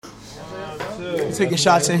Taking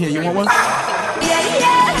shots in here. You want one? That's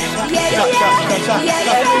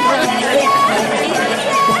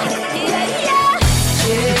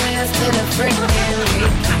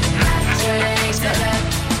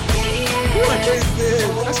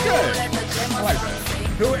good. I like that.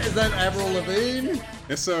 Who is that? Avril Lavigne?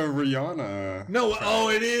 It's a Rihanna. No, oh,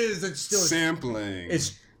 it is. It's still sampling.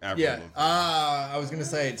 It's Avril yeah. Lavigne. I was gonna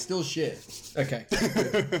say it's still shit. Okay.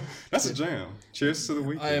 That's a jam. Cheers to the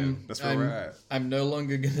weekend. That's where we're at. I'm no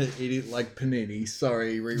longer gonna eat it like panini.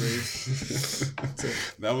 Sorry, Riri.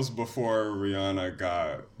 That was before Rihanna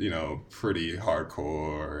got, pretty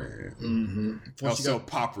hardcore. Also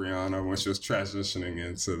pop Rihanna when she was transitioning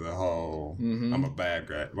into the whole I'm a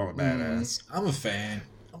badass. I'm a fan.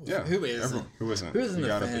 Yeah. Who isn't? Who isn't? Who isn't you a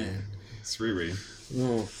gotta fan? be. It's Riri.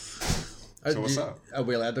 So what's up? Are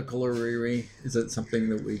we allowed to call her Riri? Is it something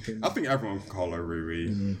that we can? I think everyone can call her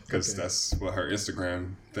Riri because that's what her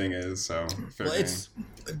Instagram thing is. So fair game. It's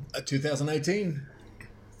 2018.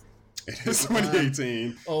 It is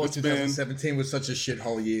 2018. Oh, 2017 was such a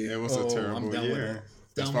shithole year. It was a terrible year.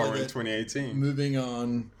 That's why we're in 2018. Moving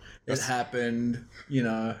on. It happened,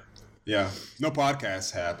 Yeah, no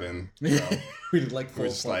podcasts happened. We did like 4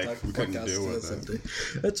 we couldn't deal with it.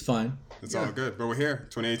 That's fine. It's all good, but we're here,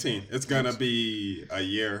 2018. It's gonna be a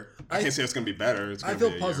year. I can't say it's gonna be better. It's gonna be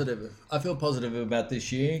a positive. Year. I feel positive about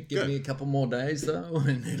this year. Give me a couple more days though,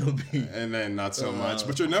 and it'll be. And then not so much.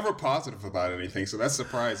 But you're never positive about anything, so that's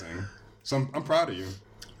surprising. So I'm proud of you.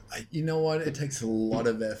 You know what? It takes a lot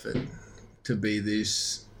of effort to be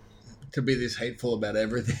this hateful about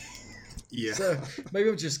everything. Yeah. So maybe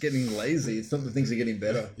I'm just getting lazy. It's not that things are getting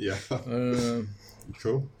better. Yeah.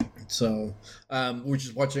 Cool. So, we're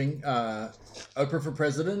just watching Oprah for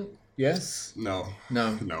President. Yes? No.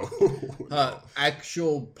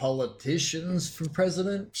 Actual politicians for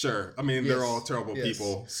president? Sure. I mean, they're all terrible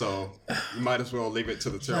people, so you might as well leave it to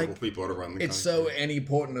the terrible people to run the country. It's so any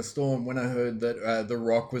port in a storm when I heard that The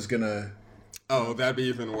Rock was going to... Oh, that'd be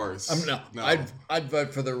even worse. No. I'd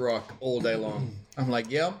vote for The Rock all day long. I'm like,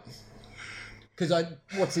 yep. Because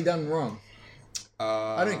what's he done wrong?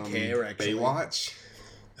 I don't care, actually. Baywatch?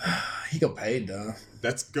 He got paid, though.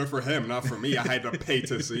 That's good for him, not for me. I had to pay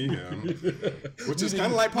to see him. Which is kind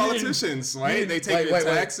of like politicians, right? They take their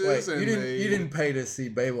taxes and You didn't pay to see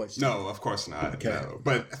Baywatch? No, of course not. Okay. No.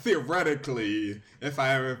 But theoretically, if I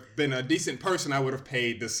had been a decent person, I would have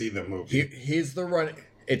paid to see the movie. Here's the run.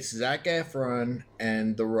 It's Zac Efron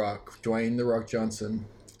and The Rock, Dwayne The Rock Johnson.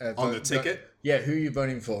 On the ticket? Yeah, who are you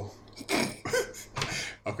voting for?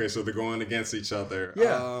 Okay, so they're going against each other.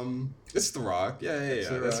 Yeah. It's The Rock.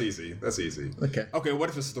 Yeah. That's easy. Okay, what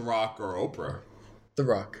if it's The Rock or Oprah? The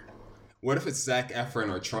Rock. What if it's Zac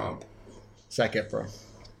Efron or Trump? Zac Efron.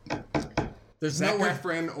 There's Zac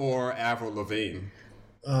Efron or Avril Lavigne?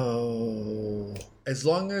 Oh. As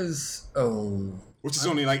long as... Oh... Which is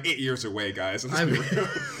only like 8 years away, guys. Let's be real.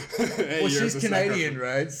 Well, she's Canadian,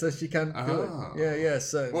 right? So she can't do it. Yeah.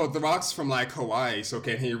 So well, The Rock's from like Hawaii, so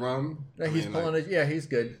can he run? No, he's pulling it. Yeah, he's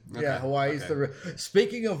good. Okay, yeah, Hawaii's the.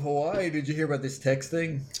 Speaking of Hawaii, did you hear about this text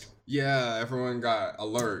thing? Yeah, everyone got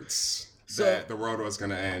alerts that the world was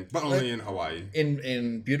going to end, but only in Hawaii.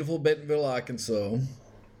 In beautiful Bentonville, Arkansas,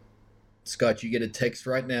 Scott, you get a text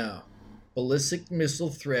right now. Ballistic missile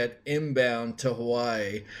threat inbound to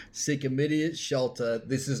Hawaii. Seek immediate shelter.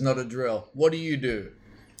 This is not a drill. What do you do?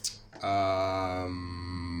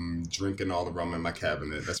 Drinking all the rum in my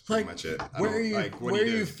cabinet. That's pretty much it. Where are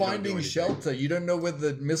you finding shelter? You don't know where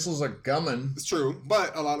the missiles are coming. It's true,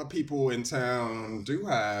 but a lot of people in town do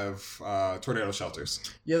have tornado shelters.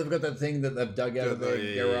 Yeah, they've got that thing that they've dug out of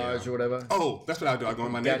their garage or whatever. Oh, that's what I do. I go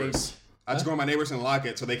in my neighbors. I just go in my neighbors and lock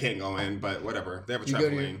it so they can't go in, but whatever. They have a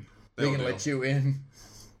trampoline. They can let you in.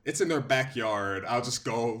 It's in their backyard. I'll just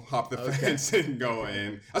go hop the fence and go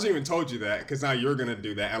in. I hasn't even told you that because now you're going to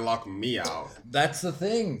do that and lock me out. That's the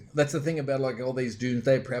thing. That's the thing about like all these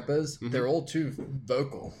doomsday preppers. Mm-hmm. They're all too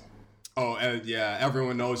vocal. Oh, and yeah,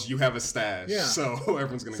 everyone knows you have a stash. Yeah. So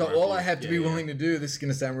everyone's going to go. So all I have to be willing to do, this is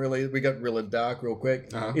going to sound we got really dark real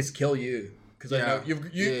quick, is kill you. Because I know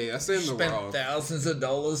you've spent thousands of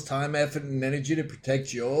dollars, time, effort, and energy to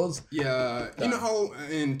protect yours. Yeah. You know how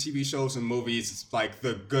in TV shows and movies, it's like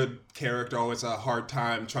the good character always a hard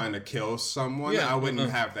time trying to kill someone? Yeah. I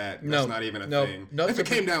wouldn't have that. That's not even a thing. If it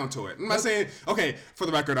came down to it. I'm not saying, okay, for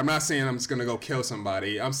the record, I'm not saying I'm just going to go kill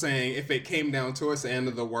somebody. I'm saying if it came down to it's the end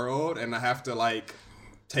of the world and I have to like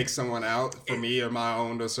take someone out for me or my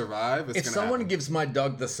own to survive, it's going to happen. If someone gives my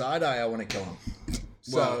dog the side eye, I want to kill him.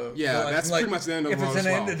 Well, that's pretty much the end of the world. If it's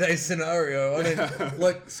an end-of-day scenario, I mean,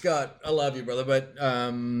 look, Scott, I love you, brother, but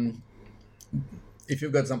if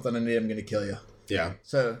you've got something I need, I'm going to kill you. Yeah.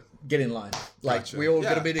 So get in line. Like, gotcha. we all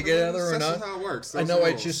gonna be together or not? That's how it works. I know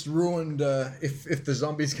I just ruined. If the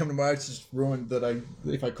zombies come to my house, just ruined that.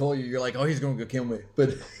 If I call you, you're like, oh, he's gonna go kill me.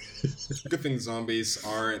 But good thing zombies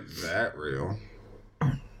aren't that real.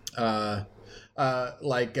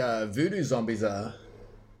 Like voodoo zombies are.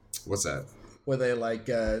 What's that? Where they like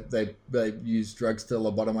they use drugs to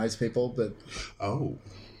lobotomize people, but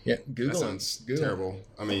yeah, Google. That sounds Google. terrible.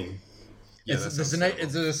 I mean. Yeah, it's a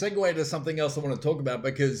segue to something else I want to talk about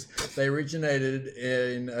because they originated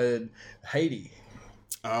in Haiti.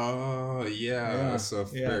 Oh, yeah. That's a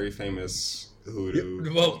very famous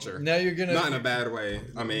hoodoo culture. Now you're going to... Not in a bad way.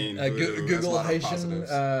 I mean, Google Haitian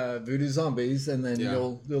voodoo zombies, and then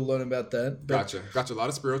you'll learn about that. But, Gotcha. A lot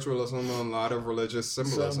of spiritualism, a lot of religious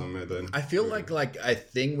symbolism. So, and then I feel like a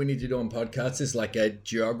thing we need to do on podcasts is like a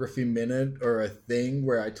geography minute or a thing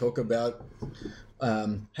where I talk about...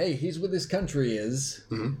 hey, here's where this country is.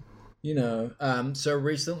 Mm-hmm. You know, so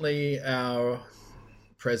recently your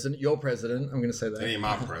president, I'm going to say that. It ain't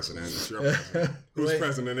my president, it's your president. Whose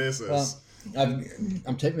president is this? Well,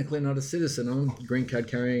 I'm technically not a citizen. I'm a green card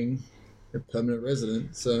carrying a permanent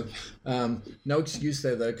resident. So no excuse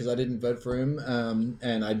there, though, because I didn't vote for him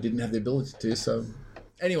and I didn't have the ability to. So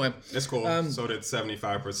anyway. It's cool. So did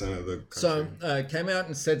 75% of the country. So came out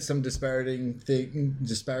and said some disparaging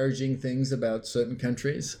things about certain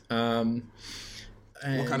countries.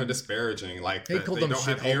 What kind of disparaging? Like he called them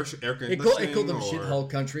air conditioning? He called them shithole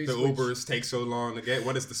countries. The Ubers take so long to get.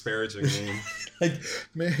 What does disparaging mean? Like,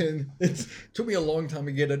 man, it took me a long time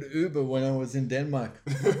to get an Uber when I was in Denmark.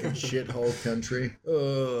 Fucking shithole country.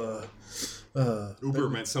 Uber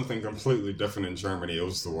meant something completely different in Germany. It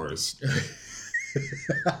was the worst.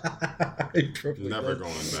 Never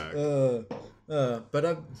going back.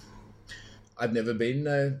 But I've never been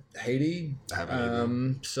to Haiti. I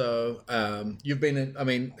haven't So you've been in. I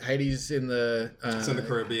mean, Haiti's in the. It's in the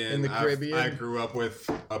Caribbean. In the Caribbean. I grew up with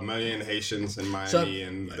a million Haitians in Miami,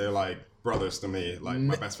 and they're like brothers to me. Like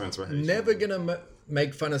my best friends were Haitian. Never gonna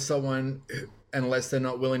make fun of someone unless they're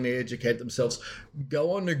not willing to educate themselves.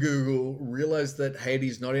 Go on to Google, realize that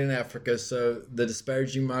Haiti's not in Africa, so the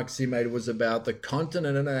disparaging marks he made was about the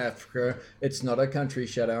continent of Africa. It's not a country,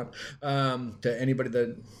 shout out to anybody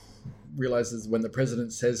that realizes when the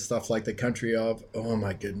president says stuff like the country of, oh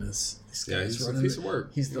my goodness. He's a piece of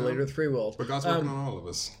work. He's the leader of the free world. But God's working on all of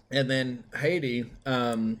us. And then Haiti,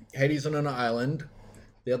 Haiti's on an island.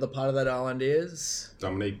 The other part of that island is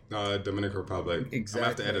Dominican Republic. Exactly. I'm gonna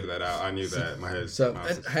have to edit that out. I knew that. My head. So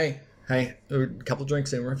hey, a couple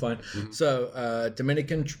drinks in, we're fine. Mm-hmm. So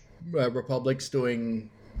Dominican Republic's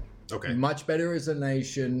doing much better as a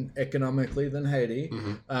nation economically than Haiti.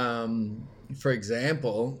 Mm-hmm. For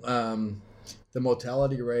example, the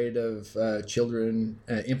mortality rate of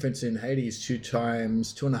infants in Haiti is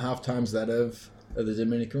 2.5 times that of the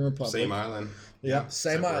Dominican Republic. Same island. Yeah,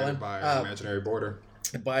 same island. By an imaginary border.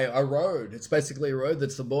 By a road. It's basically a road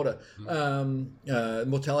that's the border.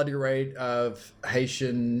 Mortality rate of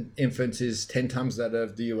Haitian infants is 10 times that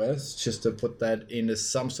of the US, just to put that into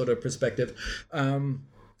some sort of perspective.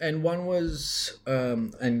 And one was,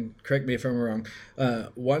 and correct me if I'm wrong,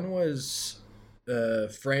 one was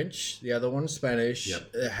French, the other one Spanish.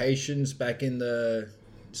 Yep. Haitians back in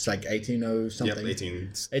it's like 1800 something. Yep,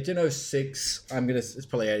 1806. It's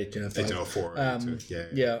probably 1805.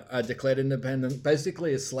 1804. Declared independent.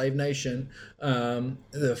 Basically a slave nation.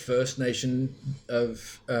 The first nation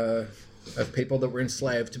of people that were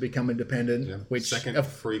enslaved to become independent. Yeah. Which second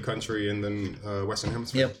free country in the Western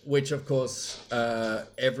Hemisphere. Yep. Which of course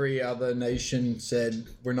every other nation said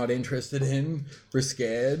we're not interested in. We're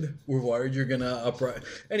scared. We're worried you're gonna upright.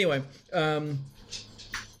 Anyway.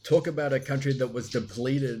 Talk about a country that was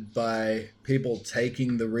depleted by people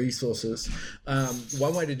taking the resources.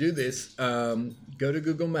 One way to do this, go to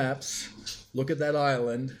Google Maps, look at that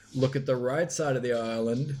island, look at the right side of the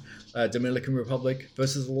island, Dominican Republic,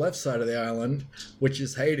 versus the left side of the island, which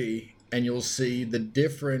is Haiti, and you'll see the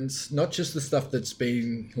difference, not just the stuff that's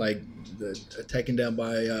been taken down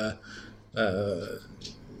by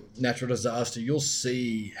natural disaster, you'll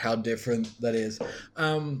see how different that is.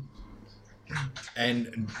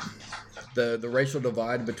 And the racial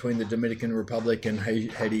divide between the Dominican Republic and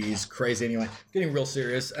Haiti is crazy. Anyway, getting real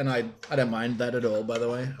serious, and I don't mind that at all. By the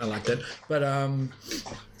way, I like that. But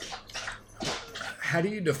how do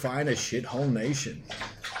you define a shithole nation?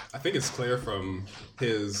 I think it's clear from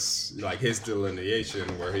his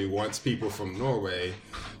delineation where he wants people from Norway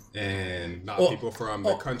and not people from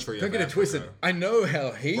the country. Don't get it twisted. I know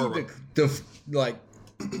how he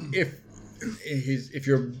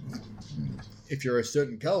if you're a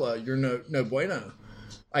certain color, you're no bueno.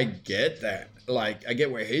 I get that. I get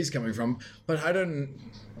where he's coming from, but I don't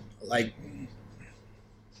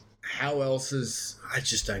how else is... I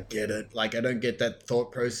just don't get it. Like, I don't get that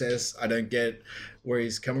thought process. I don't get where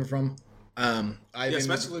he's coming from.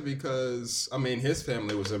 Especially because, I mean, his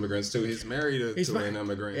family was immigrants too. He's married to an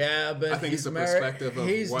immigrant. Yeah, but I think it's the perspective of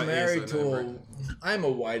he's what married is an immigrant. I'm a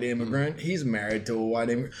white immigrant. Mm-hmm. He's married to a white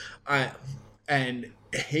immigrant. And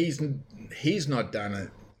he's not done it.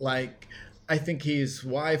 Like, I think his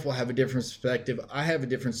wife will have a different perspective. I have a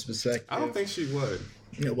different perspective. I don't think she would.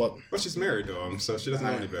 You know what? Well, she's married to him, so she doesn't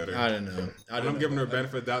know any better. I don't know. I'm giving her a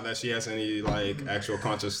benefit of doubt that she has any actual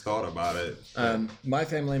conscious thought about it. My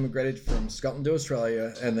family immigrated from Scotland to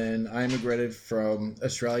Australia, and then I immigrated from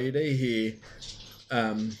Australia to here.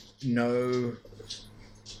 No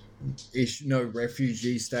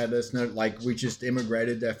refugee status. No, like we just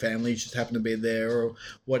immigrated. Our families just happened to be there or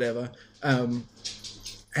whatever. And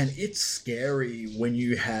it's scary when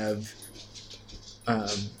you have.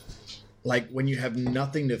 When you have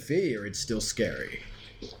nothing to fear, it's still scary.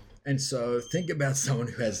 And so think about someone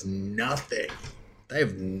who has nothing. They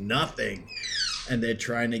have nothing. And they're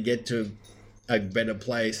trying to get to a better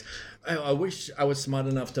place. I wish I was smart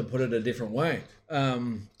enough to put it a different way.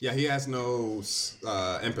 He has no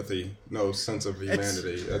empathy, no sense of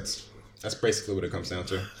humanity. That's basically what it comes down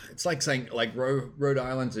to. It's like saying, like, Rhode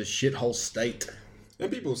Island's a shithole state.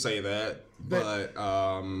 And people say that, but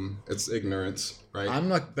it's ignorance, right? I'm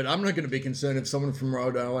not going to be concerned if someone from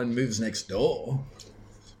Rhode Island moves next door.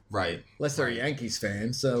 Right. Unless they're a Yankees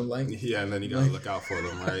fan, so like... Yeah, and then you gotta look out for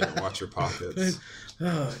them, right? And watch your pockets.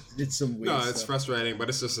 It's some weird stuff. It's frustrating, but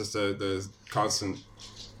it's just the constant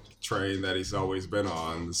train that he's always been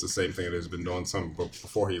on. It's the same thing that he's been doing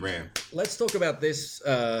before he ran. Let's talk about this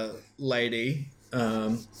lady.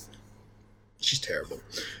 She's terrible.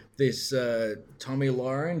 This Tommy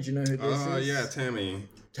Lauren, do you know who this is? Yeah, Tammy.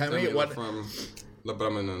 Tammy what? From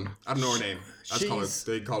Lebanon. I don't know her name.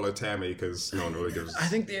 They call her Tammy because no one really gives. I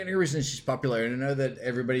think the only reason she's popular, and I know that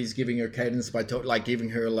everybody's giving her cadence by giving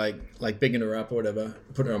her like bigging her up or whatever,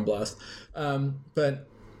 put her on blast. But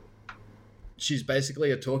she's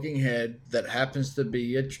basically a talking head that happens to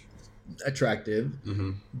be attractive,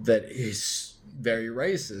 mm-hmm. that is very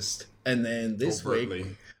racist, and then this overtly.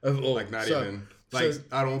 Week, even.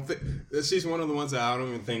 I don't think she's one of the ones that I don't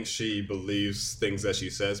even think she believes things that she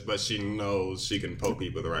says, but she knows she can poke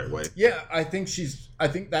people the right way. Yeah, I think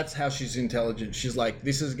that's how she's intelligent. She's like,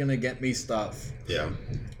 this is gonna get me stuff. Yeah.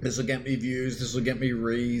 This will get me views. This will get me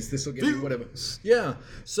reads. This will get me whatever. Yeah.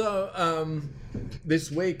 So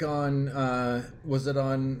this week on was it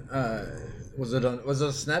a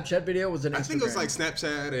Snapchat video? Was it Instagram? I think it was like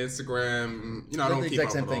Snapchat, Instagram. I don't keep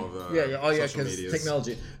up with all the because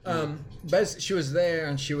technology. She was there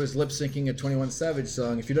and she was lip syncing a 21 Savage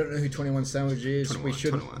song. If you don't know who 21 Savage is,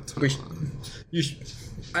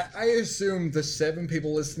 I assume the 7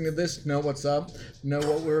 people listening to this know what's up, know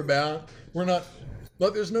what we're about. We're not.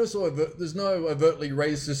 Look, there's no overtly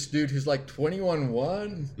racist dude who's like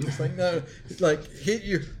 21-1. It's like, no, it's like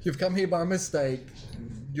you've come here by mistake.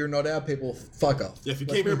 You're not our people. Fuck off. Yeah, if you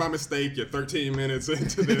came here by mistake, you're 13 minutes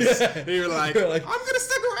into this, and you're like, I'm gonna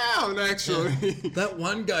stick around. Actually, that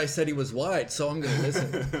one guy said he was white, so I'm gonna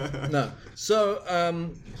listen. No, so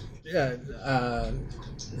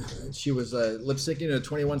she was lip syncing a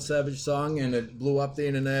 21 Savage song, and it blew up the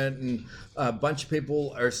internet, and a bunch of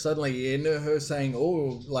people are suddenly into her, saying,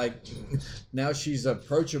 "Oh, like now she's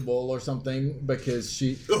approachable or something," because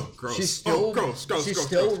she's still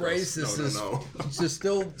racist. No.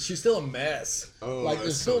 She's still a mess.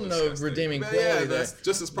 There's still no redeeming quality. Yeah, that's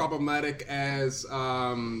just as problematic as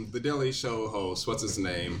the Daily Show host. What's his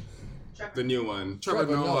name? The new one,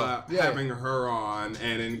 Trevor Noah, having her on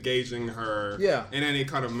and engaging her in any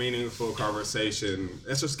kind of meaningful conversation.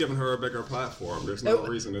 It's just giving her a bigger platform. There's no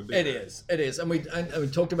reason to do it. It is. And we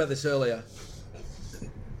talked about this earlier.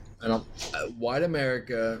 And white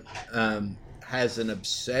America has an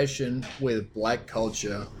obsession with black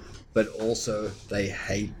culture, but also they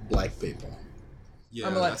hate black people. Yeah,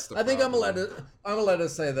 I think I'm allowed to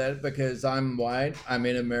say that because I'm white, I'm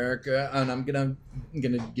in America, and I'm gonna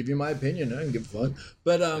give you my opinion. I don't give a fuck.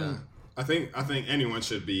 But I think anyone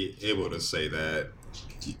should be able to say that.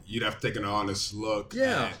 You'd have to take an honest look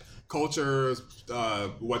at culture,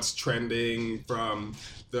 what's trending from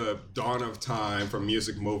the dawn of time, from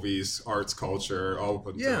music, movies, arts, culture, all up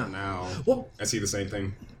until now. Well, I see the same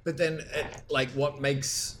thing. But then, what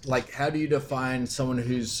makes, how do you define someone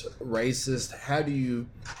who's racist? How do you,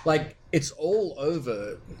 it's all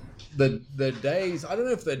over. The days, I don't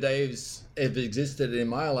know if the days have existed in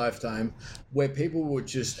my lifetime where people were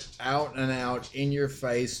just out and out, in your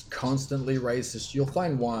face, constantly racist. You'll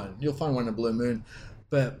find one in a blue moon.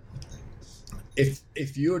 But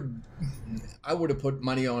if you'd, I would have put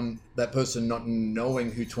money on that person not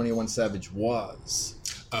knowing who 21 Savage was.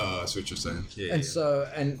 That's what you're saying. Yeah.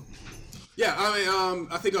 Yeah, I mean,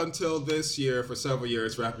 I think until this year, for several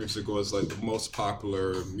years, rap music was like the most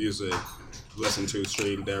popular music listened to,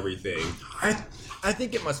 streamed, everything. I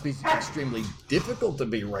think it must be extremely difficult to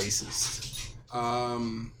be racist.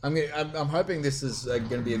 I'm hoping this is going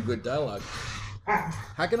to be a good dialogue.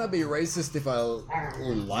 How can I be racist if I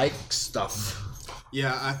like stuff?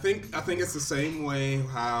 Yeah, I think it's the same way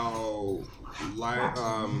how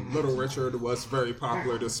Little Richard was very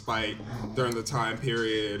popular despite during the time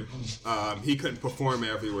period he couldn't perform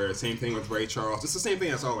everywhere. Same thing with Ray Charles. It's the same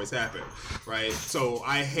thing that's always happened, right? So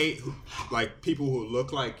I hate like people who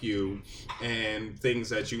look like you and things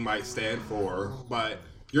that you might stand for, but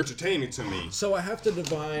you're entertaining to me. So I have to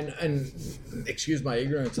define, and excuse my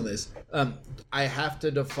ignorance on this, I have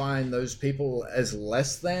to define those people as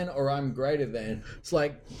less than or I'm greater than. It's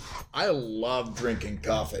like, I love drinking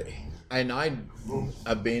coffee. And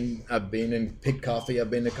I've been and picked coffee. I've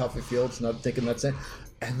been to coffee fields, not thinking that's it.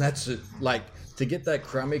 And that's it. Like, to get that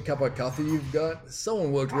crummy cup of coffee you've got,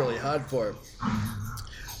 someone worked really hard for it.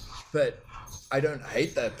 But I don't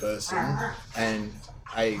hate that person, and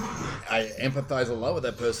I empathize a lot with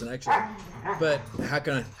that person, actually. But how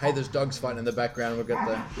can I... Hey, there's dogs fighting in the background. We've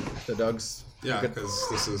got the dogs. Yeah, because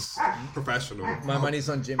this is professional. My money's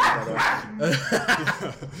on Jimmy, by the way.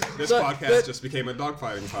 This podcast just became a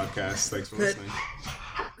dogfighting podcast. Thanks for listening.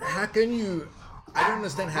 How can you... I don't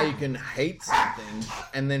understand how you can hate something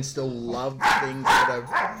and then still love things that are...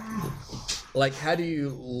 Like, how do you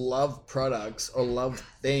love products or love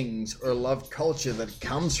things or love culture that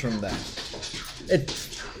comes from that?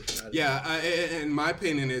 Yeah, in my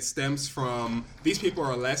opinion, it stems from these people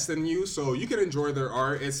are less than you, so you can enjoy their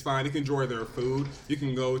art. It's fine. You can enjoy their food. You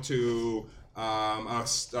can go to a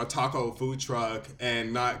taco food truck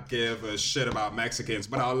and not give a shit about Mexicans,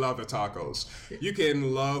 but I love the tacos. You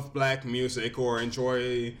can love black music or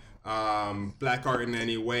enjoy black art in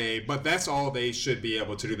any way, but that's all they should be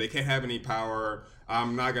able to do. They can't have any power.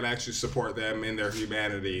 I'm not going to actually support them in their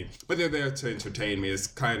humanity, but they're there to entertain me. It's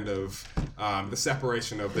kind of the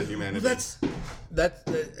separation of the humanity.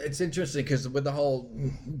 It's interesting because with the whole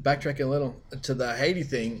backtracking a little to the Haiti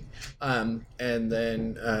thing, and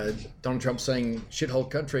then Donald Trump saying shithole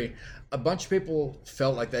country, a bunch of people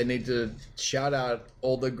felt like they need to shout out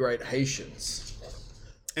all the great Haitians.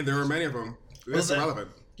 And there are many of them. It's irrelevant.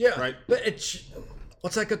 Yeah, right. But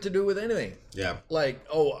what's that got to do with anything? Yeah. Like,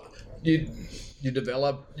 you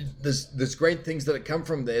develop, there's great things that come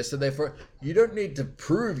from there, so therefore you don't need to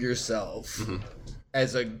prove yourself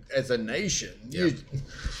as a nation. Yeah.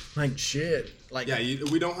 Like shit. Like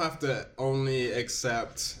we don't have to only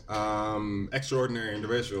accept extraordinary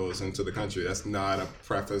individuals into the country. That's not a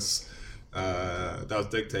preface that was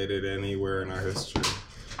dictated anywhere in our history.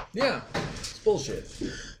 Yeah, it's bullshit.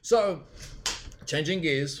 So, changing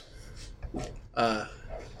gears.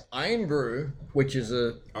 Iron Brew, which is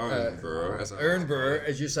Iron Brew,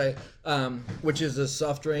 as you say, which is a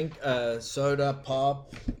soft drink, soda,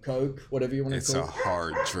 pop, Coke, whatever you want to call it. It's a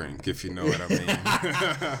hard drink, if you know what I mean.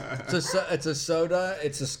 It's a soda.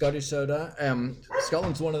 It's a Scottish soda.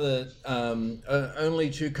 Scotland's one of the only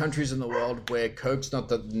two countries in the world where Coke's not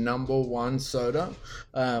the number one soda.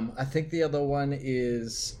 I think the other one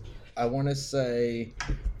is, I want to say,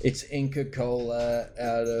 it's Inca Cola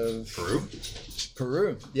out of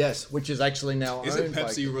Peru, yes, which is actually now Isn't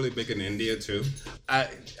Pepsi really big in India too? I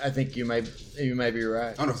think you may be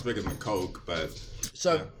right. I don't know if it's bigger than Coke, but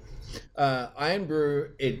so Iron Brew,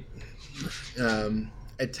 it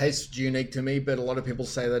tastes unique to me, but a lot of people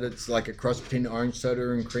say that it's like a cross between orange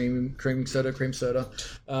soda and cream soda.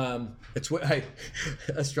 It's what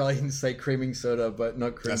Australians say creaming soda, but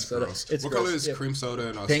not cream soda. Gross. What color is cream soda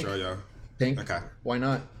in Australia? Pink. Okay. Why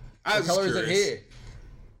not? What color is it here?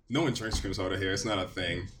 No one drinks cream soda here. It's not a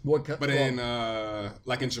thing. But in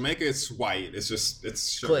Jamaica, it's white. It's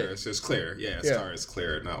sugar. Clear. It's just clear. Yeah, it's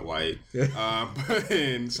clear, not white. But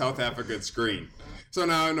in South Africa, it's green. So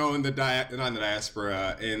now I know in the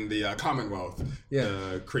diaspora, in the Commonwealth,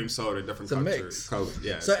 cream soda, different cultures.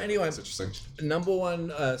 Yeah. So anyway, that's interesting. Number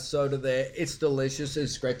one soda there. It's delicious.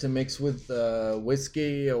 It's great to mix with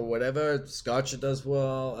whiskey or whatever. Scotch it does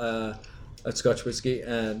well. Scotch whiskey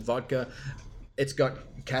and vodka. It's got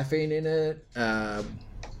caffeine in it.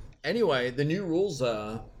 Anyway, the new rules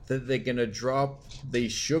are that they're going to drop the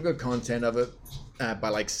sugar content of it by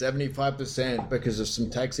like 75% because of some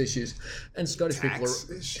tax issues. And Scottish people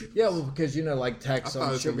are... Issues? Yeah, well, because, like tax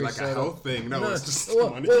on sugar. Like a health thing. No, it's just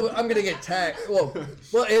money. Well, I'm going to get taxed. Well,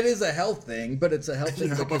 it is a health thing, but it's a health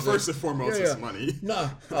thing. But first and foremost, it's money. No.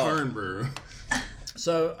 Iron Brew.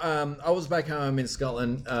 So I was back home in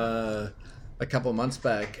Scotland a couple of months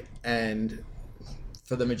back, and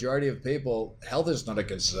for the majority of people, health is not a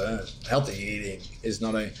concern. Healthy eating is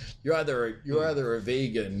not a. You're either a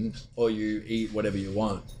vegan or you eat whatever you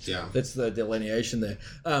want. Yeah, that's the delineation there.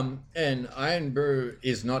 And Iron Brew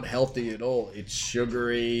is not healthy at all. It's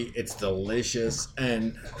sugary. It's delicious,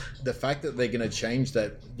 and the fact that they're going to change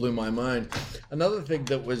that blew my mind. Another thing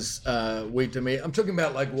that was weird to me. I'm talking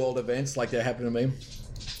about like world events, like they happen to me.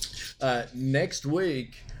 Next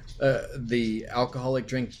week. The alcoholic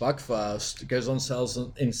drink Buckfast goes on sales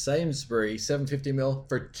in Sainsbury's, 750ml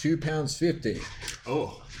for £2.50.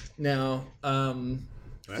 Oh, now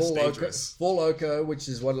that's dangerous. Four Loko, which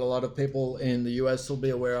is what a lot of people in the US will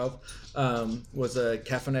be aware of, was a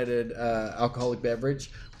caffeinated alcoholic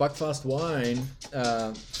beverage. Buckfast wine,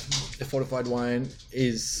 the fortified wine,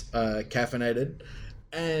 is caffeinated,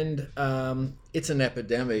 and it's an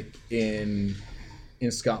epidemic in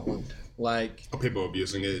Scotland. Like, people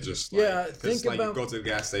abusing it, just like, yeah. Think about, you go to the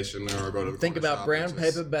gas station or go to the think about brown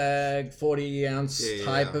paper bag, 40-ounce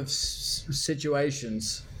type of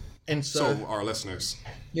situations, and so our listeners.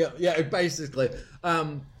 Yeah, basically.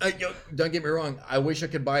 Don't get me wrong. I wish I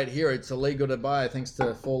could buy it here. It's illegal to buy, thanks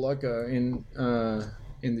to Four Loko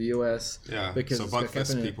in the US. Yeah, because so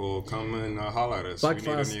Buckfast people come and holler at us.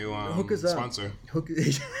 Buckfast, we need a new sponsor.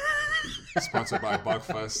 Sponsored by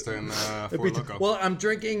Buckfast and Four Loko. Well, I'm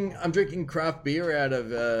drinking craft beer out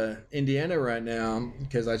of Indiana right now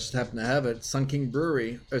because I just happen to have it. Sun King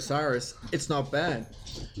Brewery, Osiris. It's not bad.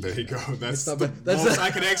 There you go. That's the most I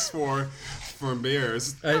can ask for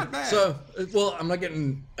beers. Not bad. So, well, I'm not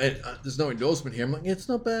getting. There's no endorsement here. I'm like, it's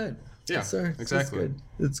not bad. Yeah, exactly.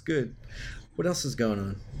 It's good. What else is going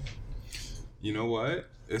on? You know what?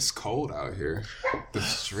 It's cold out here. The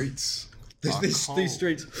streets. These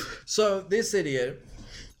streets. So this idiot,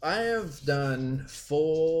 I have done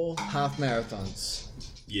 4 half marathons.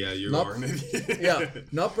 Yeah, you are an idiot. Yeah,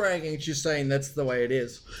 not bragging, just saying that's the way it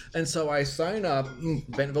is. And so I sign up,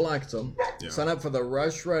 Bentonville, Arkansas, sign up for the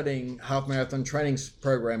Rush Running half marathon training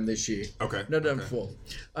program this year. Okay. No, done before.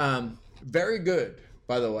 Very good.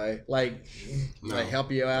 By the way, they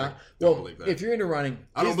help you out. Don't believe that. If you're into running,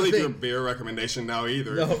 I don't believe your beer recommendation now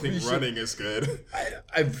either. No, if you think running is good.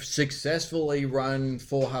 I've successfully run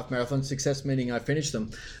 4 half marathons. Success meaning I finished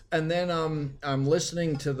them, and then I'm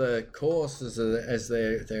listening to the course as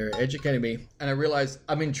they're educating me, and I realize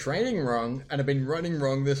I've been training wrong and I've been running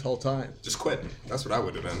wrong this whole time. Just quit. That's what I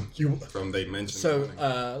would have done. From they mentioned. So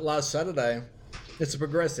last Saturday, it's a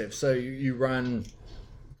progressive. So you run.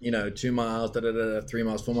 2 miles, 3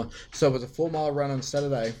 miles, 4 miles. So it was a 4-mile run on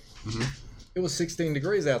Saturday. Mm-hmm. It was 16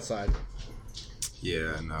 degrees outside.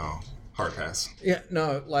 Yeah, no. Hard pass. Yeah,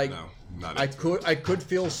 no, not I could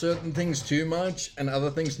feel certain things too much and other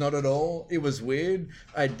things not at all. It was weird.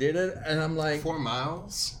 I did it, and I'm like... 4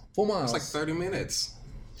 miles? 4 miles. It's like 30 minutes.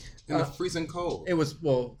 In the freezing cold. It was,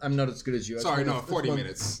 I'm not as good as you. Sorry, 40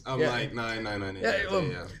 minutes. I'm like 9.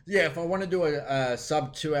 Yeah, if I want to do a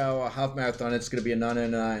sub 2 hour half marathon, it's going to be a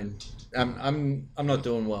 9:09. I'm not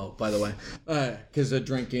doing well, by the way, because of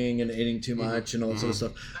drinking and eating too much and all that sort of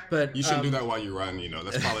stuff. But you shouldn't do that while you run.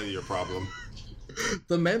 That's probably your problem.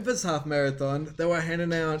 The Memphis half marathon, they were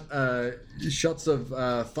handing out shots of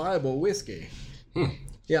Fireball whiskey.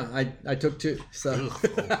 Yeah, I took 2, so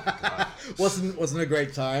wasn't a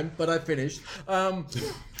great time, but I finished.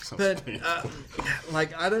 But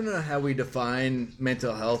I don't know how we define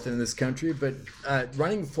mental health in this country, but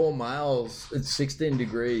running 4 miles at 16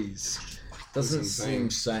 degrees doesn't seem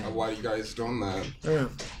sane. Why are you guys doing that? I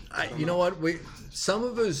don't know. You know what? Some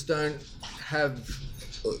of us don't have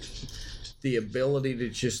the ability to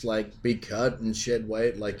just be cut and shed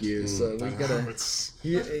weight like you. So we gotta.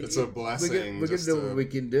 It's a blessing. We're gonna do what we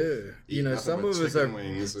can do. Some of us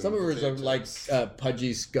are like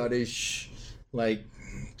pudgy Scottish,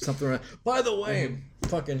 something. By the way,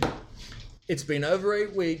 it's been over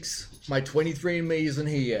 8 weeks. My 23andMe isn't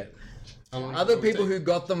here yet. Other people who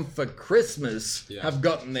got them for Christmas have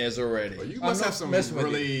gotten theirs already. Well, you must have some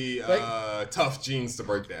really tough genes to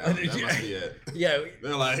break down. That must be it. Yeah.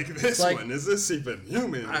 They're like, is this even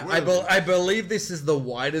human? I believe this is the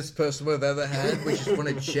whitest person we've ever had. We just want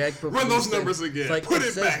to check. Run those numbers again. Put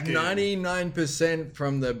it back in. 99%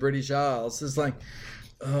 from the British Isles. It's like...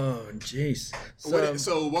 Oh, jeez.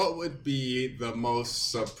 So what would be the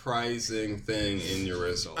most surprising thing in your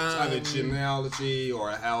results? Either genealogy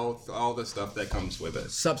or health, all the stuff that comes with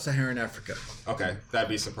it. Sub-Saharan Africa. Okay, that'd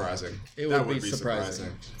be surprising. It would be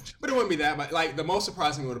surprising. But it wouldn't be that much. The most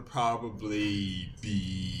surprising would probably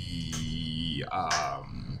be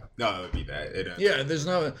No, it would be that. Yeah, there's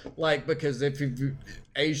no, like, because if you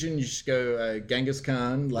Asian, you just go Genghis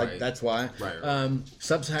Khan, like, right. That's why. Right.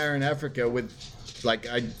 Sub-Saharan Africa, with, like,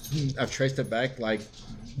 I've traced it back, like,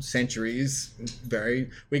 centuries.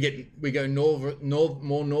 We go more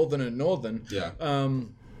northern and northern. Yeah.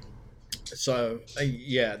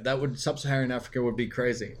 That would, Sub-Saharan Africa would be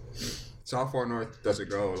crazy. So how far north does it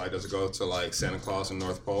go? Like, does it go to like Santa Claus and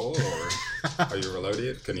North Pole, or are you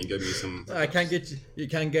reloaded? Can you give me some? I can't get you. You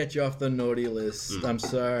can't get you off the naughty list. I'm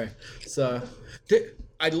sorry. So,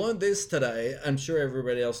 I learned this today. I'm sure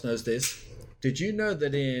everybody else knows this. Did you know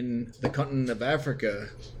that in the continent of Africa,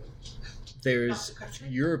 there's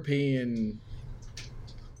European?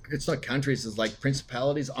 It's not countries. It's like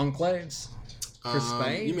principalities, enclaves. For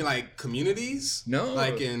Spain? You mean like communities? No.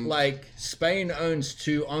 Like Spain owns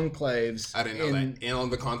 2 enclaves. I didn't know that. And on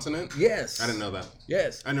the continent? Yes. I didn't know that.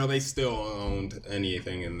 Yes. I know they still owned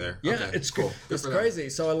anything in there. Yeah, okay, it's cool. It's crazy.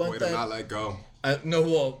 So I learned that. Way to not let go. No,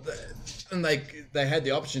 well, and they had the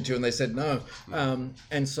option to, and they said no.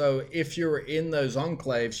 And so if you're in those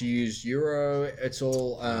enclaves, you use euro. It's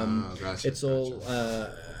all.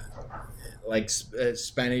 Like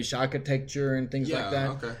Spanish architecture and things like that.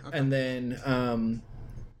 Okay. And then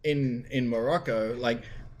in Morocco, like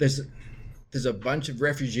there's a bunch of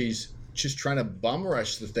refugees just trying to bum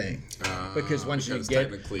rush the thing because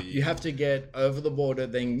you have to get over the border,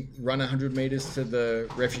 then run 100 meters to the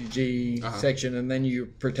refugee section, and then you're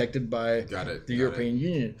protected by the European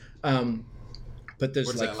Union. But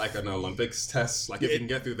there's like an Olympics test? Like if you can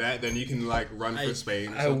get through that, then you can like run for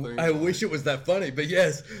Spain or something? I wish it was that funny, but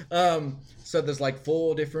yes. So there's like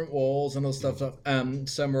 4 different walls and all stuff.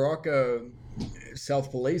 So Morocco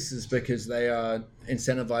self-polices because they are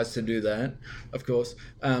incentivized to do that, of course.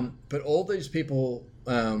 But all these people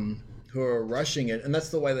who are rushing it, and that's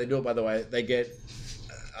the way they do it, by the way, they get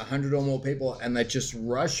 100 or more people and they just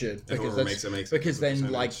rush it because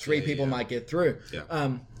then like 3 people might get through.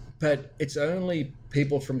 Yeah. But it's only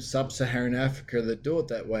people from sub-Saharan Africa that do it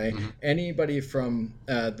that way. Mm-hmm. Anybody from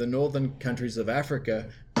the northern countries of Africa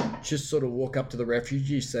just sort of walk up to the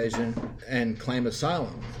refugee station and claim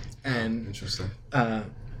asylum. And interesting.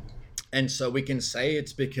 And so we can say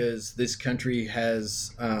it's because this country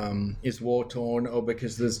is war-torn, or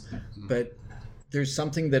because but there's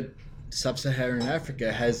something that Sub-Saharan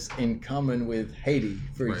Africa has in common with Haiti,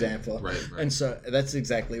 for example. Right. And so that's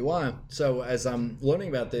exactly why. So as I'm learning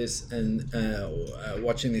about this and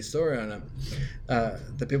watching this story on it,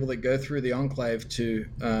 the people that go through the enclave to,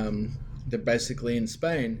 they're basically in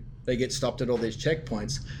Spain, they get stopped at all these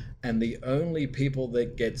checkpoints, and the only people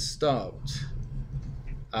that get stopped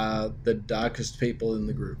are the darkest people in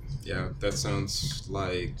the group. Yeah, that sounds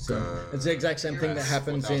like... it's the exact same thing that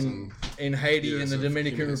happens in Haiti and the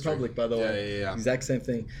Dominican Republic, by the way. Yeah. Exact same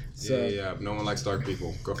thing. So, yeah. No one likes dark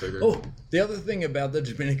people. Go figure. Oh, the other thing about the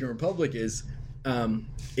Dominican Republic is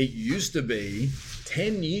it used to be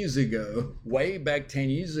 10 years ago, way back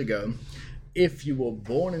 10 years ago, if you were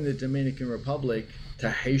born in the Dominican Republic to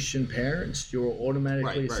Haitian parents, you were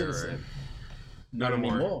automatically a citizen. Right. Not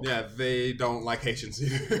anymore. Yeah, they don't like Haitians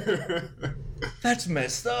either. That's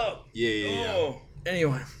messed up. Yeah. Oh,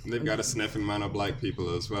 anyway. They've got a sniffing amount of black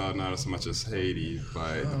people as well, not as much as Haiti,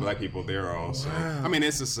 but black people there also. Wow. I mean,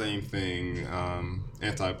 it's the same thing,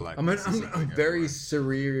 anti-black. I'm very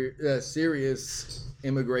serious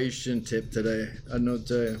immigration tip today. I know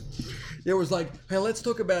to it was like, hey, let's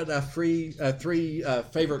talk about three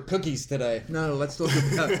favorite cookies today. No, let's talk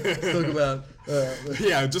about.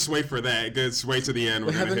 Yeah, just wait for that. Just wait to the end.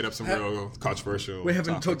 We're gonna hit up some real controversial. We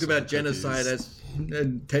haven't talked about genocide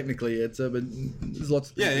and technically it's but there's lots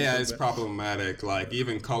of things. Yeah, it's problematic. Like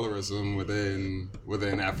even colorism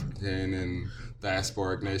within African and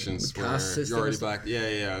diasporic nations where you're already black.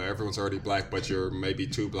 Yeah, everyone's already black, but you're maybe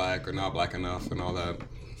too black or not black enough and all that.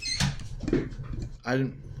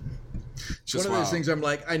 It's one of those things I'm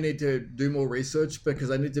like, I need to do more research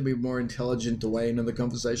because I need to be more intelligent to weigh into the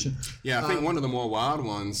conversation. Yeah, I think one of the more wild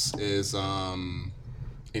ones is in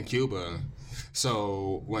Cuba.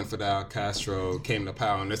 So when Fidel Castro came to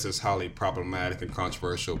power, and this is highly problematic and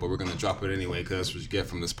controversial, but we're going to drop it anyway because that's what you get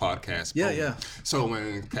from this podcast. Yeah. So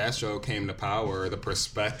when Castro came to power, the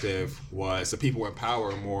perspective was the people in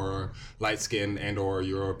power more light-skinned and or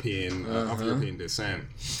European, of European descent.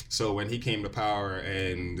 So when he came to power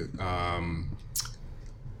and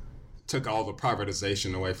took all the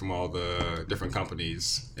privatization away from all the different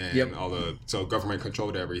companies and so government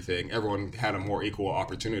controlled everything. Everyone had a more equal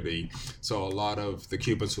opportunity. So a lot of the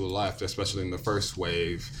Cubans who left, especially in the first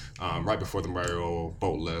wave, right before the Mariel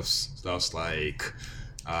boat lifts, that was like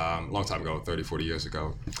a long time ago, 30, 40 years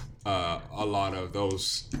ago, a lot of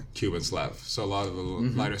those Cubans left. So a lot of the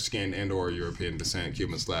lighter skinned and or European descent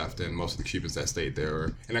Cubans left, and most of the Cubans that stayed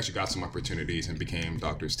there and actually got some opportunities and became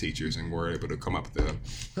doctors, teachers, and were able to come up the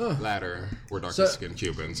ladder were darker skinned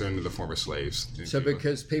Cubans and the former slaves. So Cuba.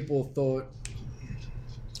 Because people thought...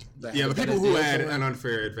 the people who had an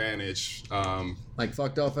unfair advantage, like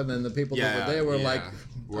fucked off, and then the people that were there were like,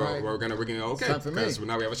 we're gonna okay, because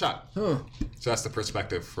now we have a shot. So that's the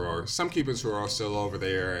perspective for some Cubans who are still over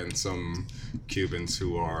there, and some Cubans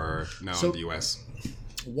who are now in the U.S.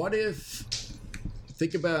 What if?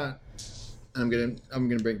 Think about. I'm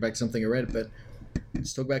gonna bring back something I read, but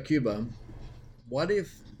let's talk about Cuba. What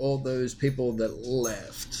if all those people that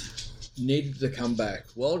left needed to come back?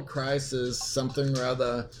 World crisis, something or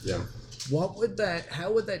other. Yeah. How would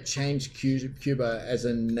that change Cuba as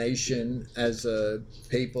a nation, as a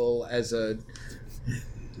people, as a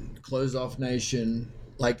closed off nation?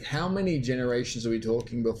 Like, how many generations are we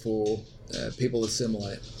talking before people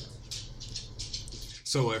assimilate?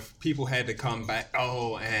 So if people had to come back,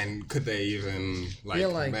 and could they even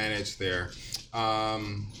manage there?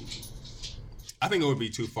 I think it would be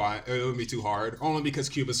too far. It would be too hard, only because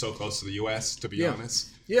Cuba's so close to the U.S. To be honest,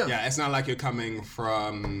 it's not like you're coming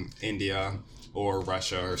from India or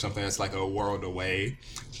Russia or something that's like a world away.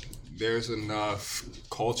 There's enough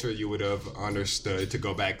culture you would have understood to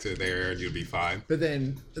go back to there, and you'd be fine. But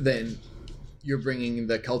then you're bringing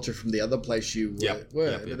the culture from the other place you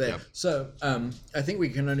were. Yep. So I think we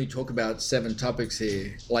can only talk about 7 topics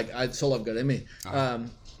here. Like, that's all I've got in me.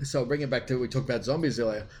 So I'll bring it back to we talked about zombies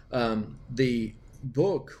earlier. The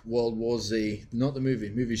book World War Z, not the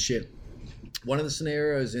movie shit. One of the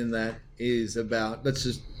scenarios in that is about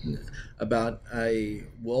a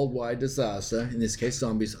worldwide disaster. In this case,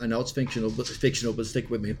 zombies. I know it's fictional, but stick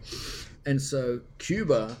with me. And so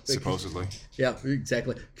Cuba, supposedly, yeah,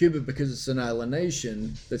 exactly. Cuba, because it's an island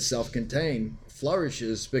nation that's self-contained,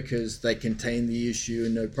 flourishes because they contain the issue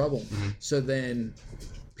and no problem. So then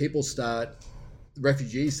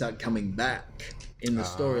refugees start coming back in the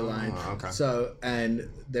storyline. Okay. So, and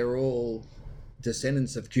they're all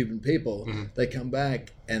descendants of Cuban people. They come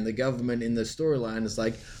back, and the government in the storyline is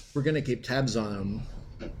like, we're going to keep tabs on them.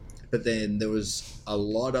 But then there was a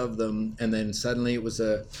lot of them, and then suddenly it was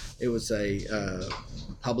a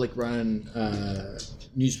public run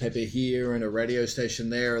newspaper here and a radio station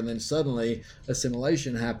there, and then suddenly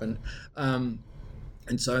assimilation happened. And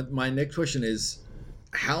so my next question is,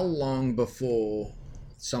 how long before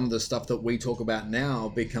some of the stuff that we talk about now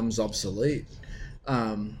becomes obsolete?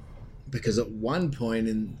 Because at one point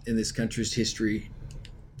in this country's history,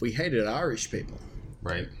 we hated Irish people.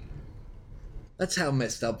 Right. That's how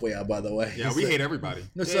messed up we are, by the way. Yeah, we hate everybody.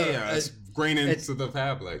 No, it's grained into the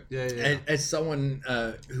fabric. Yeah. As someone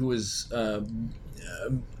who was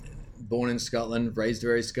born in Scotland, raised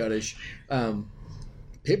very Scottish,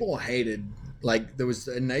 people hated, like, there was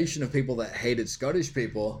a nation of people that hated Scottish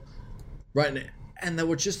people, right? And they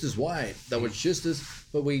were just as white. They were just as,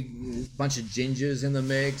 but a bunch of gingers in the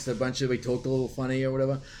mix, we talked a little funny or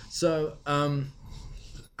whatever. So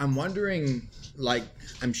I'm wondering, like,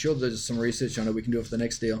 I'm sure there's some research on it we can do it for the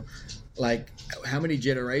next deal. Like, how many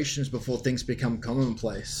generations before things become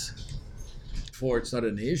commonplace? Before it's not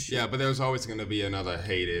an issue? Yeah, but there's always going to be another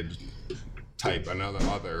hated type, another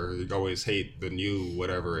other. You always hate the new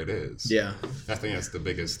whatever it is. Yeah. I think that's the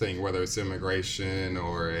biggest thing, whether it's immigration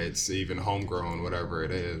or it's even homegrown, whatever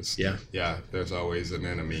it is. Yeah. Yeah, there's always an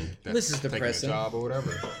enemy that's this is depressing. Taking a job or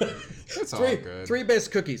whatever. That's all good. 3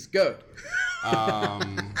 best cookies. Go.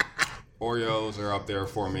 Oreos are up there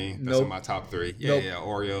for me. That's in my top 3. Yeah.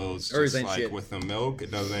 Oreos, just like shit. With the milk.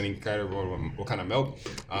 It does any kind of what kind of milk.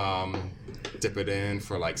 Dip it in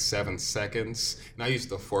for like 7 seconds. And I use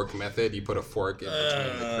the fork method. You put a fork in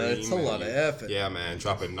between the cream. It's a lot of effort. Yeah, man.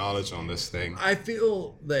 Dropping knowledge on this thing. I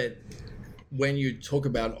feel that when you talk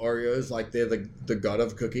about Oreos like they're the god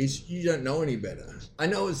of cookies, you don't know any better. I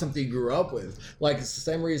know it's something you grew up with. Like, it's the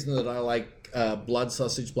same reason that I like blood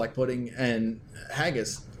sausage, black pudding, and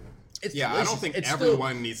haggis. It's delicious. I don't think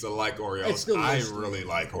everyone needs to like Oreos. I really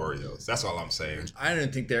like Oreos. That's all I'm saying. I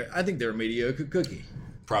think they're a mediocre cookie.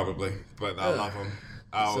 Probably, but I love them.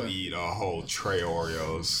 I'll eat a whole tray of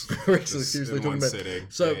Oreos. Seriously in one sitting.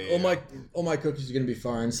 So all my cookies are going to be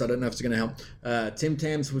fine, so I don't know if it's going to help. Tim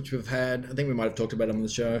Tams, which we've had, I think we might have talked about them on the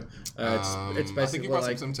show. It's basically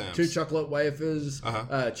like 2 chocolate wafers,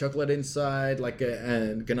 chocolate inside, like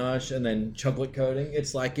a ganache, and then chocolate coating.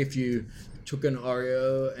 It's like if you took an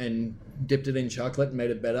Oreo and dipped it in chocolate and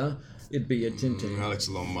made it better, it'd be a Tim Tam. That looks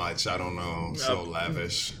a little much. I don't know. So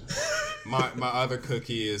lavish. My other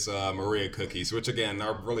cookie is Maria cookies, which again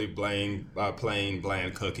are really plain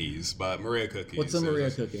bland cookies. But Maria cookies. What's a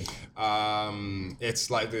Maria cookie? It's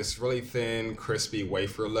like this really thin, crispy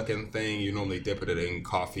wafer looking thing. You normally dip it in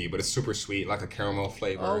coffee, but it's super sweet, like a caramel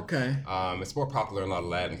flavor. Okay. It's more popular in a lot of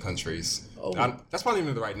Latin countries. Oh. That's probably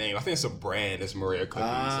even the right name. I think it's a brand. It's Maria cookies.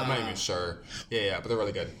 I'm not even sure. Yeah, but they're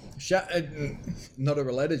really good. Not a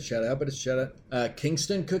related shout out, but a shout out.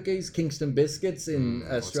 Kingston cookies, Kingston biscuits in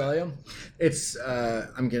Australia. It's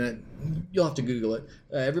you'll have to Google it.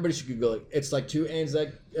 Everybody should Google it. It's like 2 Anzac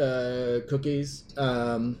cookies,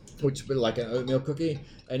 which is like an oatmeal cookie,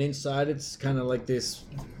 and inside it's kind of like this.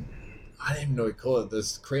 I don't even know what you call it.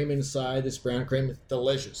 This cream inside, this brown cream,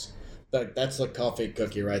 delicious. That's a coffee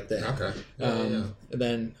cookie right there. Okay. And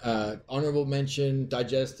then honorable mention,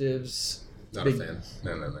 digestives. Not a fan.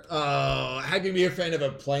 No. Oh, how can you be a fan of a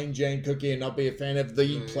plain Jane cookie and not be a fan of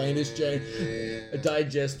the plainest Jane? A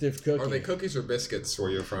digestive cookie. Are they cookies or biscuits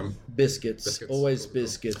where you're from? Biscuits. Always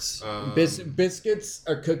biscuits. Biscuits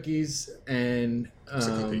are cookies, and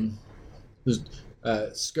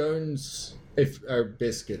scones are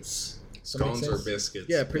biscuits. Scones are biscuits.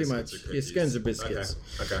 Yeah, pretty much. Yeah, scones are biscuits.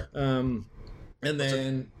 Okay. And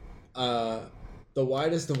then the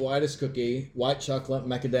widest cookie, white chocolate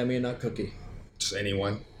macadamia nut cookie. Just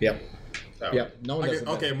anyone. Yep. Oh. Yep. No one does it.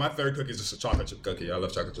 Okay, my third cookie is just a chocolate chip cookie. I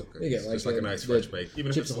love chocolate chip cookies. You get, like, it's like a nice French bake. Even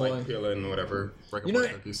if it's Ahoy. like peeling or whatever. Break apart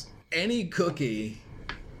cookies. Any cookie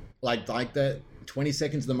like that, 20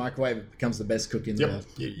 seconds in the microwave, it becomes the best cookie in the world.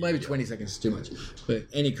 Maybe 20 seconds is too much. But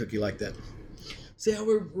any cookie like that. See how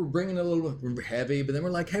we're bringing it a little bit heavy, but then we're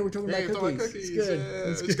like, hey, we're talking about cookies. It's good. Yeah.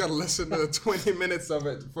 You just got to listen to 20 minutes of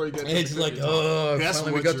it before you get to and it's like, oh, that's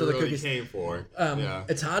finally what we got you to the really cookies. came for.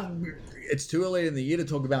 It's hard. It's too early in the year to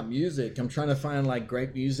talk about music. I'm trying to find like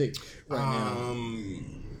great music right now.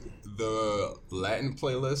 The Latin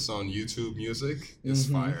playlist on YouTube Music is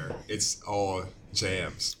fire. It's all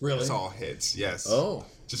jams. Really? It's all hits. Yes. Oh.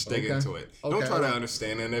 Just dig into it. Don't try to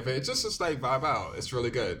understand any of it. Just like vibe out. It's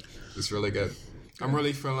really good. It's really good. I'm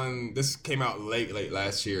really feeling, this came out late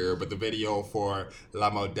last year, but the video for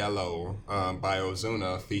La Modelo by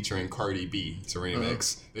Ozuna featuring Cardi B, it's a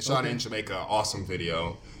remix. They shot it in Jamaica, awesome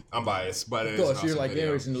video. I'm biased, but it's an awesome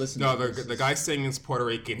video. No, the guy singing is Puerto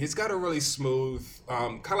Rican. He's got a really smooth,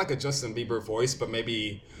 kind of like a Justin Bieber voice, but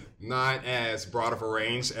maybe not as broad of a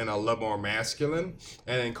range and a little more masculine.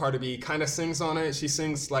 And then Cardi B kind of sings on it. She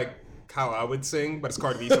sings like how I would sing, but it's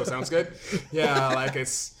Cardi B, so it sounds good. Yeah, like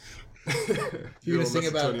it's... You're gonna sing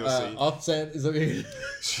about offset? Is that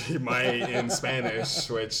She might in Spanish,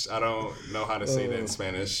 which I don't know how to say that in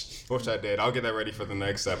Spanish. Which I did. I'll get that ready for the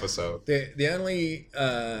next episode. The only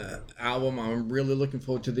album I'm really looking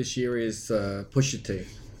forward to this year is Pusha T.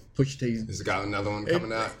 Pusha T. He's got another one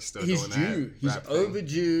coming out. He's due. He's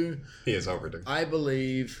overdue. He is overdue. I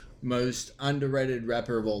believe most underrated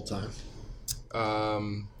rapper of all time.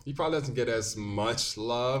 He probably doesn't get as much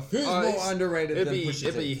love. Who's more underrated than Pusha T?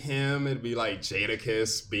 It'd be him. It'd be like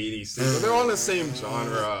Jadakiss, BDC. They're all in the same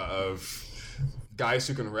genre of guys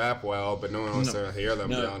who can rap well, but no one wants to hear them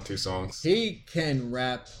beyond 2 songs. He can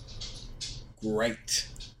rap great.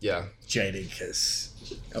 Yeah. Jadakiss.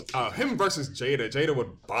 Him versus Jada. Jada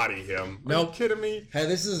would body him. Are you kidding me? Hey,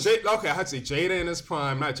 this is... Okay, I'd say Jada in his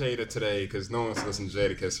prime. Not Jada today, because no one's listening to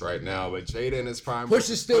Jadakiss right now, but Jada in his prime. Push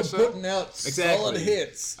is still putting out solid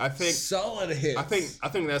hits. I think solid hits. I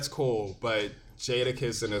think that's cool, but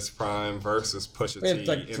Jadakiss in his prime versus Pusha T in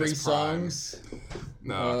like 3 songs.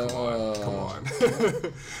 No, come on.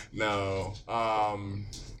 No.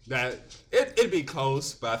 That it'd be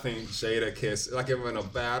close, but I think Jadakiss, like even in a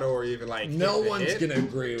battle or even like no one's gonna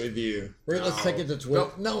agree with you. Let's take it to Twitter.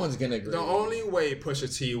 No one's gonna agree. The only way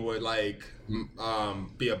Pusha T would like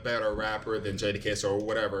be a better rapper than Jadakiss or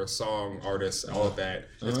whatever song artist, all of that,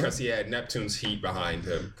 is because he had Neptune's heat behind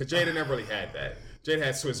him. Because Jada never really had that. Jada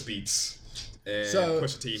had Swiss Beats. And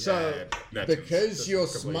Pusha T had Neptune's. Because you're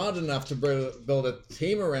smart enough to build a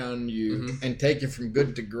team around you and take it from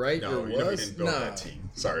good to great, no, he didn't build that team.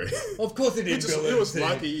 Sorry. Of course he didn't build it. He was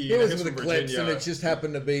lucky. He was with the Clips, and it just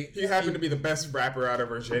happened to be... He happened to be the best rapper out of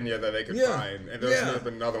Virginia that they could find. And there's never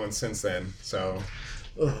been another one since then, so...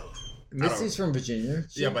 Missy's from Virginia.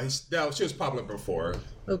 Yeah, but she was popular before.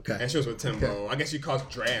 Okay. And she was with Timbo. Okay. I guess you call it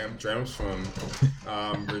Dram. Dram's from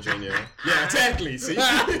Virginia. Yeah, exactly. See?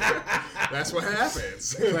 That's what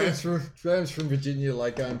happens. Dram's from Virginia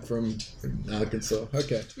like I'm from Arkansas.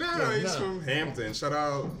 Okay. No, he's from Hampton. Shout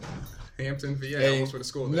out Hampton, VA. I almost went to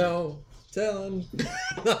school there. No, telling.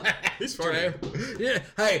 He's funny. Yeah.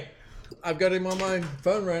 Hey. I've got him on my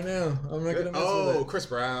phone right now. I'm not gonna mess with it. Chris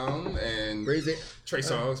Brown and Breezy. Trey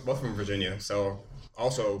Songz, both from Virginia. So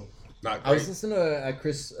also Not great. I was listening to a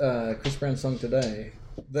Chris Brown song today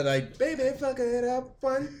that Baby, fuck it up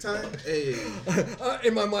one time. Hey.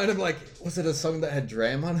 In my mind, I'm like, was it a song that had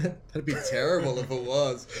Dram on it? That'd be terrible if it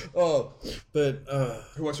was. Oh, but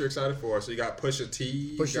who else you excited for? So you got Pusha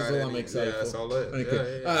T. Pusha's all I'm excited for. That's all it.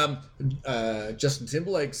 Okay. Justin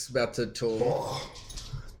Timberlake's about to tour.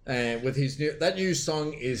 And with his new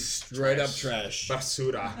song is straight up trash.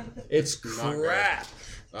 Basura. It's crap.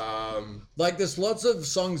 Like there's lots of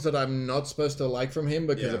songs that I'm not supposed to like from him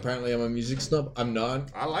because apparently I'm a music snob. I'm not.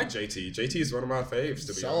 I like JT. JT is one of my faves,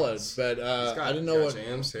 to be honest. Solid, but I didn't know what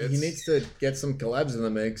jams, he needs to get some collabs in the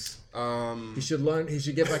mix. He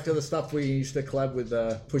should get back to the stuff we used to collab with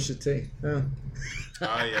Pusha T. Yeah.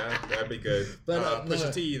 Yeah, that'd be good. But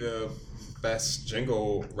Pusha T, the best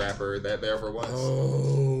jingle rapper that there ever was.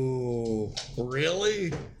 Oh,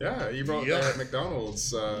 really? Yeah, he wrote that at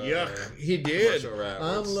McDonald's. He did.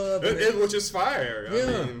 I'm loving it. Which is fire. Yeah.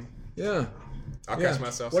 I mean, yeah. I'll catch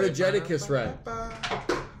myself. What did Jadakiss rap?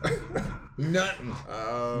 Nothing.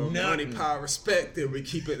 Money, power, respect. Did we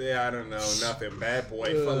keep it there? I don't know. Nothing. Bad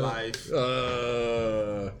boy for life.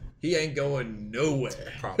 He ain't going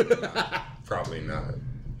nowhere. Probably not. Probably not.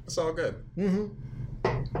 It's all good.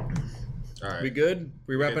 All right. We good?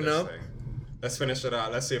 We wrapping up? Let's finish it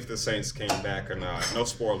out. Let's see if the Saints came back or not. No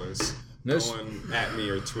spoilers. No one at me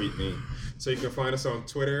or tweet me. So you can find us on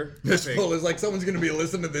Twitter. No spoilers. Like someone's going to be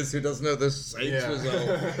listening to this who doesn't know the Saints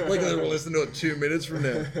result. Like they'll listen to it 2 minutes from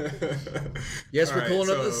now. Yes, we're calling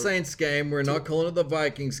it the Saints game. We're not calling it the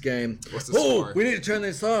Vikings game. What's the score? We need to turn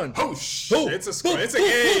this on. Oh, shit. It's a score. It's a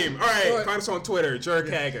game. All right. Find us on Twitter. Jerk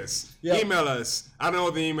Haggis. Email us. I don't know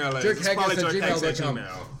what the email is. It's probably jerkhaggis@gmail.com.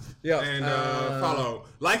 Yeah. And follow.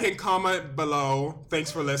 Like and comment below.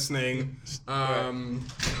 Thanks for listening.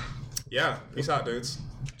 Yeah. Peace out, dudes.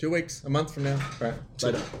 2 weeks. A month from now. All right.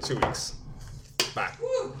 Later. 2 weeks. Bye.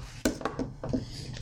 Woo.